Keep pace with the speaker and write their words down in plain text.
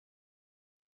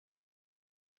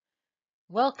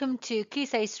Welcome to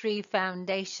KS3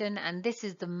 Foundation, and this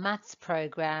is the Maths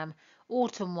program,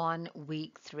 Autumn 1,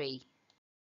 Week 3.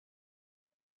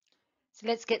 So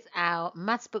let's get our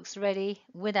maths books ready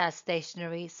with our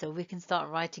stationery so we can start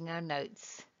writing our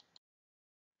notes.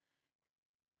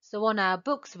 So on our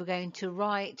books, we're going to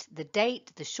write the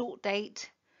date, the short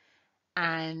date,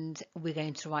 and we're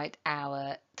going to write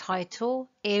our title,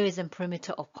 areas and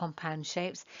perimeter of compound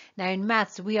shapes. Now in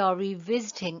maths, we are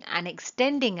revisiting and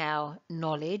extending our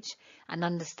knowledge and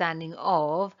understanding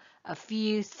of a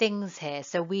few things here.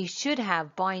 So we should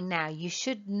have by now, you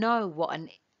should know what an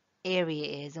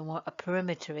area is and what a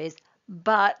perimeter is,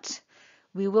 but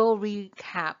we will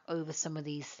recap over some of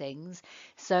these things.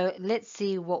 So let's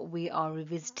see what we are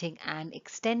revisiting and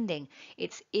extending.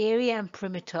 It's area and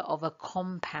perimeter of a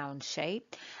compound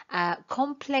shape.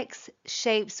 Complex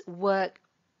shapes work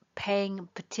paying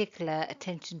particular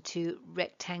attention to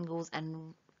rectangles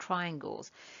and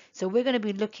triangles. So we're going to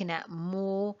be looking at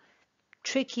more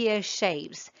trickier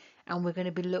shapes, and we're going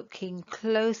to be looking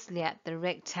closely at the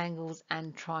rectangles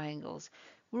and triangles.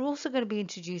 We're also going to be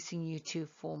introducing you to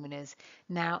formulas.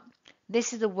 Now,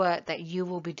 this is the work that you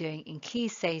will be doing in Key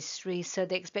Stage 3, so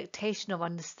the expectation of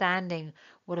understanding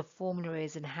what a formula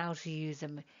is and how to use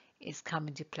them is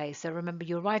coming to play. So remember,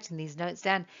 you're writing these notes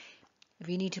down. If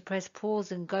you need to press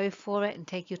pause and go for it and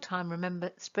take your time, remember,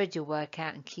 spread your work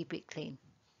out and keep it clean.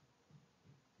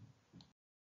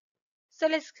 So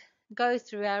let's go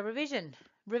through our revision.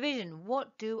 Revision,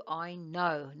 what do I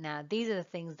know? Now, these are the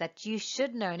things that you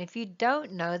should know, and if you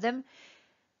don't know them,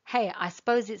 hey, I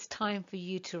suppose it's time for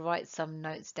you to write some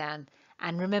notes down.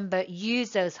 And remember, use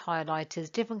those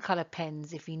highlighters, different color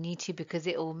pens if you need to, because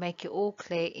it will make it all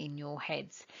clear in your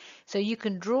heads. So you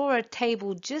can draw a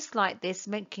table just like this,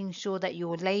 making sure that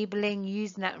you're labeling,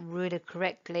 using that ruler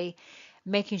correctly,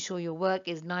 making sure your work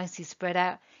is nicely spread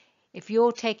out. If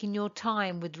you're taking your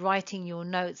time with writing your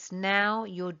notes now,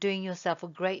 you're doing yourself a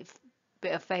great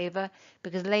bit of favor,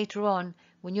 because later on,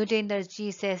 when you're doing those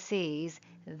GCSEs,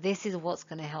 this is what's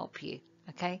going to help you.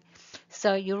 Okay,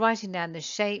 so you're writing down the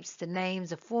shapes, the names,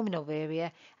 the formula of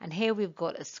area, and here we've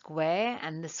got a square,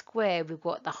 and the square we've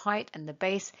got the height and the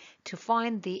base. To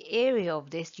find the area of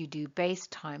this, you do base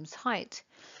times height.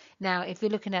 Now, if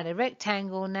you're looking at a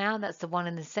rectangle now, that's the one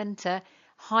in the center,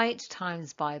 height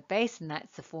times by base, and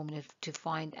that's the formula to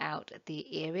find out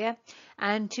the area.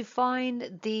 And to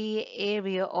find the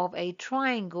area of a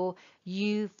triangle,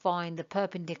 you find the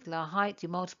perpendicular height, you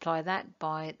multiply that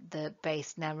by the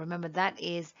base. Now remember, that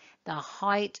is the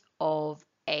height of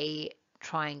a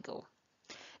triangle.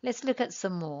 Let's look at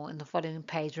some more in the following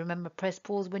page. Remember, press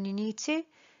pause when you need to,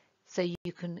 so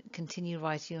you can continue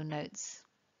writing your notes.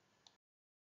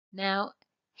 Now,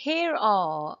 here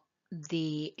are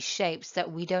the shapes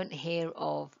that we don't hear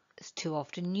of too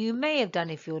often. You may have done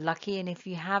if you're lucky, and if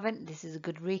you haven't, this is a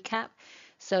good recap.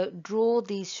 So draw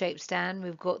these shapes down.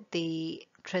 We've got the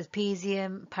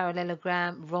trapezium,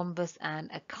 parallelogram, rhombus,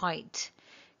 and a kite,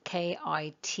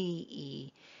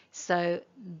 K-I-T-E. So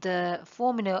the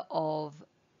formula of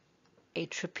a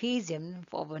trapezium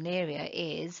of an area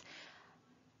is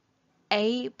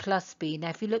A plus B.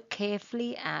 Now, if you look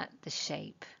carefully at the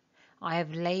shape, I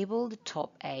have labeled the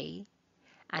top A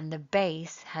and the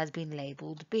base has been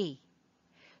labeled B.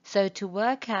 So to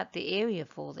work out the area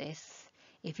for this,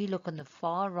 if you look on the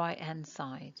far right hand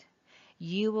side,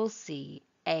 you will see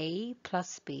A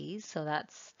plus B, so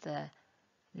that's the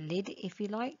lid if you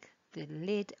like, the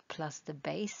lid plus the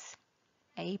base,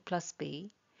 A plus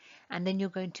B, and then you're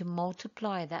going to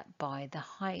multiply that by the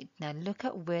height. Now look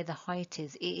at where the height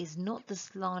is. It is not the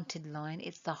slanted line,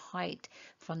 it's the height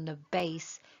from the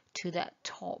base to that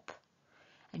top,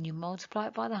 and you multiply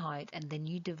it by the height, and then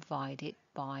you divide it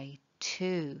by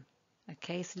 2.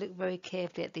 Okay, so look very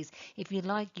carefully at these. If you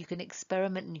like, you can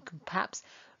experiment and you can perhaps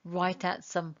write out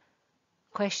some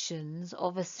questions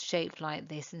of a shape like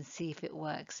this and see if it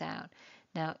works out.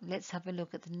 Now let's have a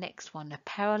look at the next one, a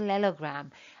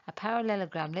parallelogram. A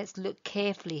parallelogram, let's look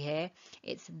carefully here.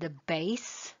 It's the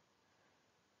base,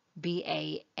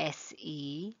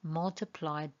 B-A-S-E,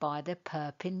 multiplied by the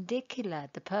perpendicular.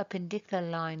 The perpendicular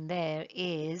line there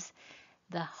is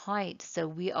the height, so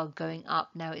we are going up.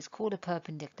 Now it's called a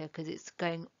perpendicular because it's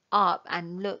going up,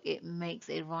 and look, it makes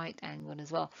a right angle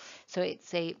as well. So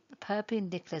it's a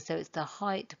perpendicular, so it's the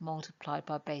height multiplied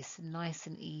by base. Nice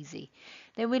and easy.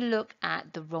 Then we look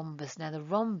at the rhombus. Now the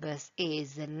rhombus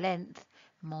is the length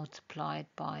multiplied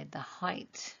by the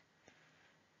height.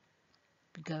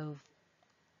 We go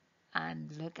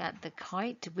and look at the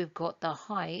kite. We've got the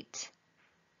height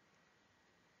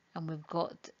and we've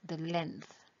got the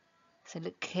length. So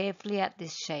look carefully at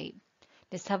this shape.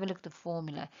 Let's have a look at the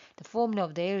formula. The formula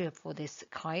of the area for this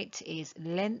kite is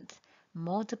length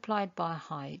multiplied by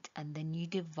height, and then you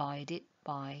divide it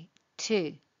by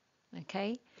 2.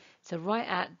 Okay, so write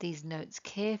out these notes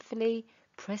carefully.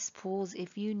 Press pause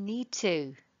if you need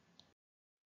to.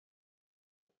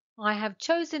 I have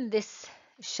chosen this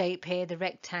shape here, the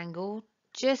rectangle,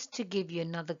 just to give you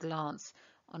another glance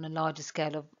on a larger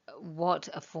scale of what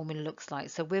a formula looks like.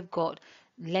 So we've got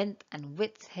length and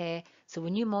width here. So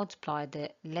when you multiply the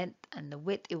length and the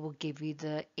width, it will give you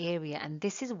the area. And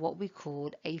this is what we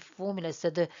call a formula. So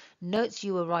the notes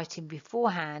you were writing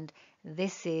beforehand,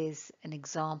 this is an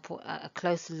example, a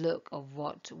closer look of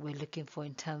what we're looking for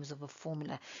in terms of a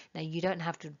formula. Now you don't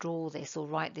have to draw this or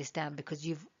write this down because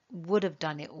you would have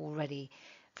done it already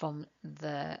from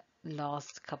the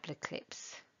last couple of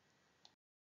clips.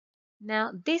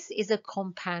 Now, this is a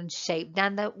compound shape. Now,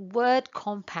 the word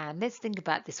compound, let's think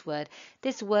about this word.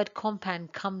 This word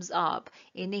compound comes up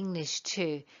in English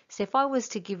too. So if I was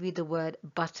to give you the word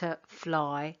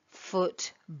butterfly,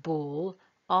 football,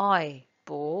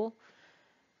 eyeball,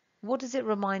 what does it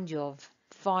remind you of?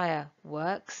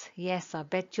 Fireworks. Yes, I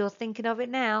bet you're thinking of it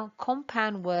now.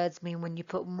 Compound words mean when you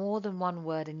put more than one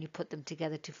word and you put them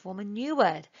together to form a new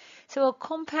word. So a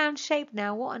compound shape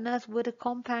now, what on earth would a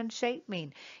compound shape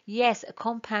mean? Yes, a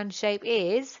compound shape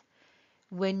is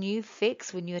when you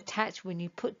fix, when you attach, when you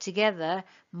put together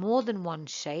more than one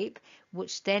shape,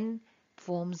 which then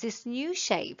forms this new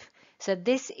shape. So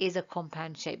this is a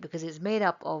compound shape because it's made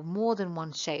up of more than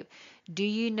one shape. Do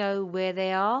you know where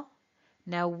they are?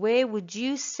 Now, where would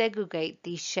you segregate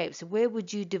these shapes? Where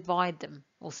would you divide them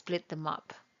or split them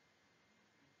up?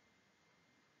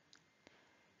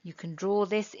 You can draw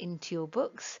this into your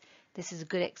books. This is a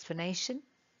good explanation.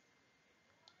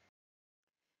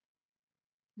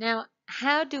 Now,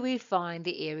 how do we find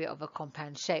the area of a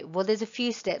compound shape? Well, there's a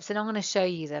few steps and I'm going to show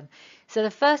you them. So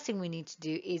the first thing we need to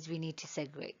do is we need to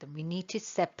segregate them. We need to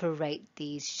separate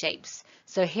these shapes.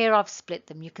 So here I've split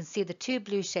them. You can see the two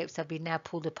blue shapes have been now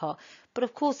pulled apart. But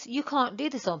of course, you can't do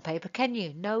this on paper, can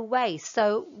you? No way.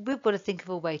 So we've got to think of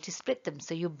a way to split them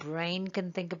so your brain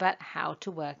can think about how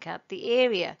to work out the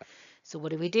area. So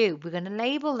what do? We're going to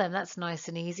label them. That's nice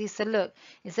and easy. So look,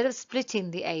 instead of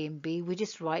splitting the A and B, we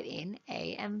just write in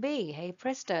A and B. Hey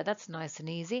presto, that's nice and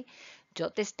easy.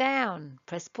 Jot this down.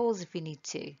 Press pause if you need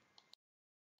to.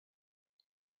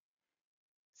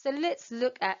 So let's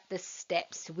look at the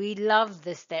steps. We love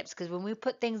the steps because when we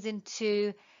put things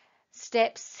into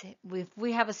steps, if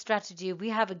we have a strategy, we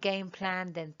have a game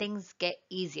plan, then things get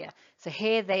easier. So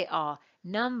here they are.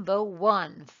 Number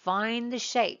 1, find the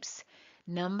shapes.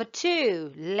 Number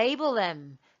 2, label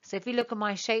them. So if you look at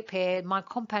my shape here, my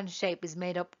compound shape is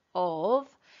made up of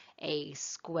a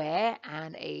square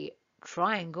and a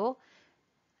triangle.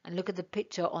 And look at the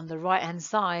picture on the right hand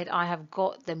side, I have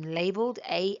got them labeled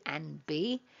A and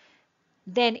B.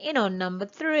 Then in on number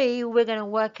 3, we're going to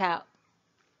work out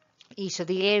each of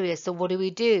the areas. So what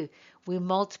do? We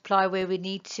multiply where we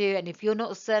need to, and if you're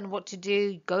not certain what to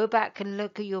do, go back and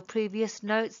look at your previous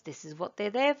notes. This is what they're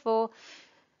there for.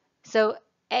 So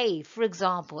A, for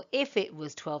example, if it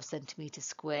was 12 centimeters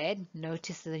squared,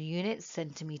 notice the units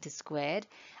centimeters squared,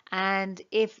 and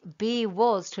if B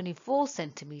was 24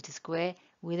 centimeters squared,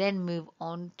 we then move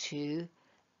on to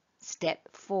step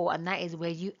 4, and that is where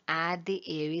you add the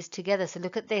areas together. So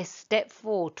look at this. Step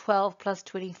 4, 12 plus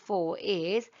 24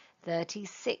 is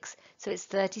 36. So it's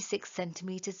 36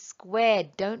 centimeters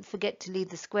squared. Don't forget to leave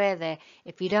the square there.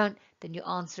 If you don't, then your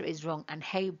answer is wrong. And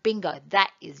hey, bingo,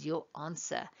 that is your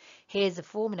answer. Here's the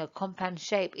formula. Compound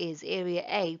shape is area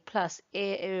A plus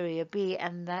area B,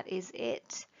 and that is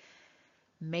it.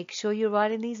 Make sure you're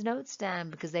writing these notes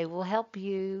down because they will help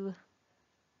you.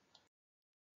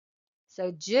 So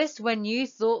just when you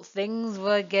thought things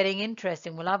were getting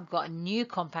interesting, well, I've got a new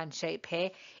compound shape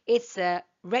here. It's a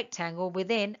rectangle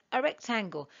within a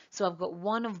rectangle. So I've got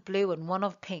one of blue and one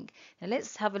of pink. Now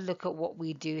let's have a look at what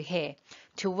we do here.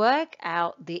 To work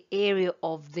out the area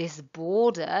of this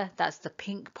border, that's the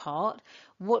pink part,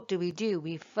 what do?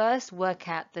 We first work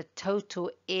out the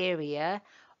total area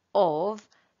of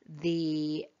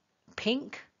the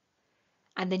pink,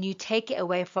 and then you take it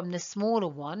away from the smaller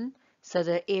one, so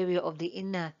the area of the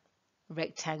inner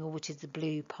rectangle, which is the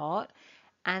blue part,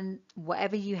 and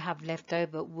whatever you have left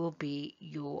over will be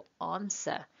your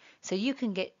answer. So you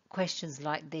can get questions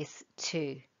like this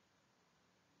too.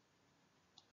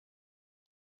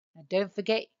 Now don't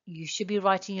forget, you should be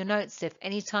writing your notes. If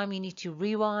anytime you need to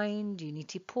rewind, you need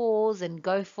to pause and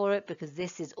go for it, because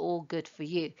this is all good for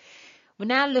you. We're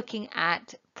now looking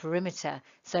at perimeter.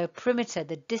 So perimeter,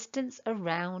 the distance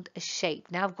around a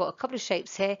shape. Now I've got a couple of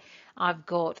shapes here. I've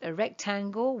got a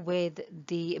rectangle with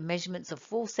the measurements of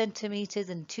 4 centimeters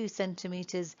and 2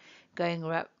 centimeters going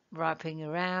wrapping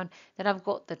around. Then I've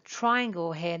got the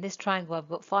triangle here. In this triangle I've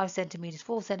got 5 centimeters,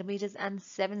 4 centimeters and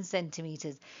 7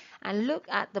 centimeters. And look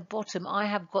at the bottom, I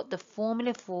have got the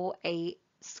formula for a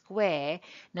square.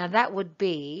 Now that would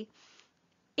be,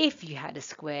 if you had a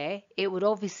square, it would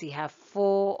obviously have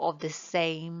 4 of the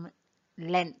same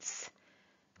lengths.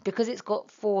 Because it's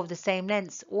got 4 of the same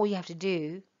lengths, all you have to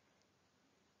do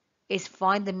is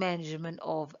find the measurement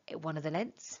of one of the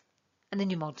lengths and then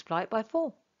you multiply it by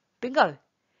 4. Bingo!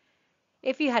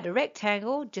 If you had a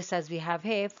rectangle, just as we have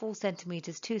here, 4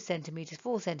 centimeters, 2 centimeters,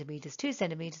 4 centimeters, 2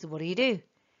 centimeters, what do?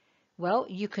 Well,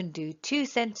 you can do 2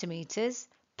 centimeters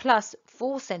plus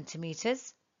 4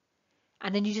 centimeters,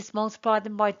 and then you just multiply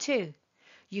them by 2.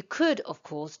 You could, of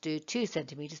course, do 2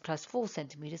 centimeters plus 4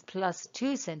 centimeters plus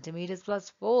 2 centimeters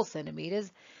plus 4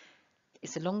 centimeters.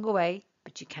 It's a longer way,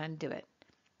 but you can do it.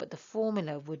 But the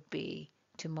formula would be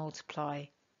to multiply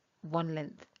one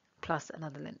length plus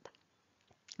another length.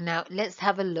 Now let's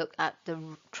have a look at the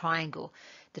triangle.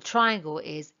 The triangle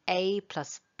is A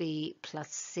plus B plus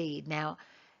C. Now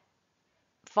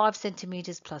 5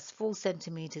 centimeters plus 4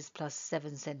 centimeters plus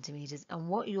 7 centimeters. And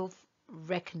what you'll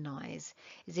recognize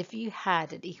is if you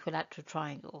had an equilateral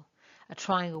triangle, a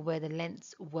triangle where the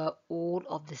lengths were all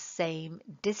of the same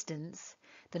distance,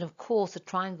 then of course a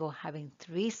triangle having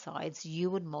 3 sides, you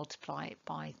would multiply it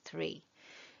by 3.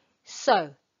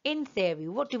 So in theory,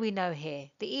 what do we know here?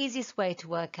 The easiest way to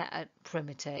work out a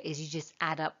perimeter is you just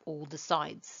add up all the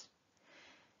sides.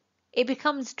 It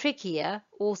becomes trickier,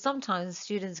 or sometimes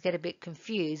students get a bit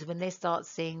confused when they start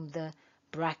seeing the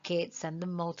brackets and the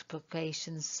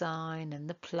multiplication sign and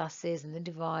the pluses and the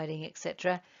dividing,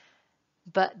 etc.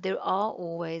 But there are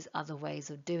always other ways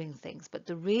of doing things. But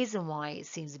the reason why it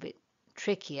seems a bit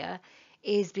trickier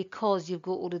is because you've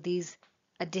got all of these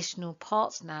additional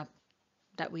parts now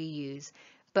that we use.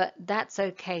 But that's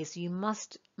okay, so you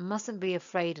mustn't be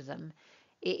afraid of them.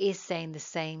 It is saying the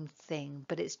same thing,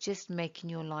 but it's just making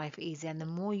your life easier. And the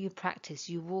more you practice,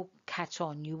 you will catch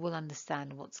on, you will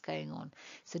understand what's going on.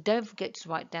 So don't forget to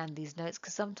write down these notes,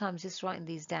 because sometimes just writing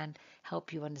these down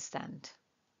help you understand.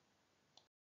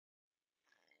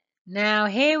 Now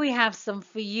here we have some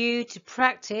for you to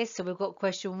practice. So we've got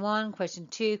question 1, question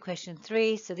 2, question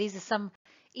 3. So these are some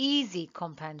easy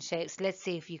compound shapes. Let's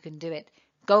see if you can do it.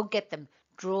 Go get them,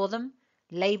 draw them,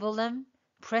 label them,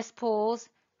 press pause,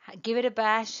 give it a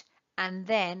bash, and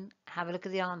then have a look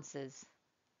at the answers.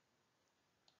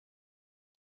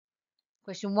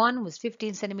 Question 1 was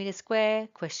 15 centimeters square.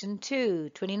 Question 2,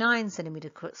 29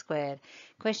 centimeters squared.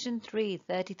 Question 3,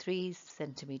 33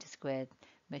 centimeters squared.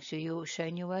 Make sure you're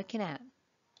showing you're working out.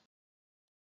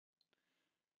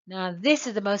 Now this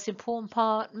is the most important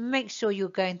part. Make sure you're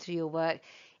going through your work.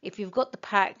 If you've got the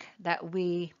pack that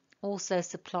we also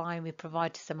supply and we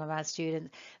provide to some of our students,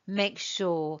 make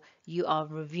sure you are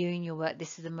reviewing your work.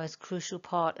 This is the most crucial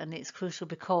part, and it's crucial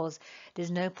because there's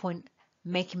no point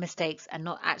making mistakes and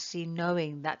not actually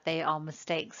knowing that they are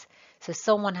mistakes. So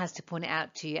someone has to point it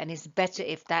out to you, and it's better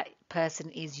if that person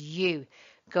is you.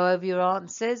 Go over your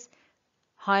answers,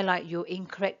 highlight your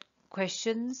incorrect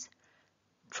questions,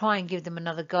 try and give them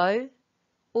another go.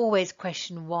 Always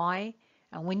question why,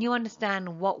 and when you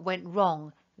understand what went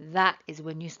wrong, that is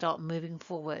when you start moving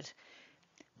forward.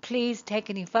 Please take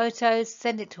any photos,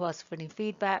 send it to us for any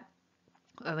feedback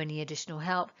or any additional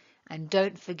help, and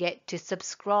don't forget to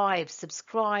subscribe,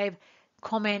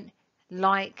 comment,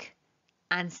 like,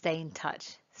 and stay in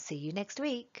touch. See you next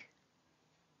week.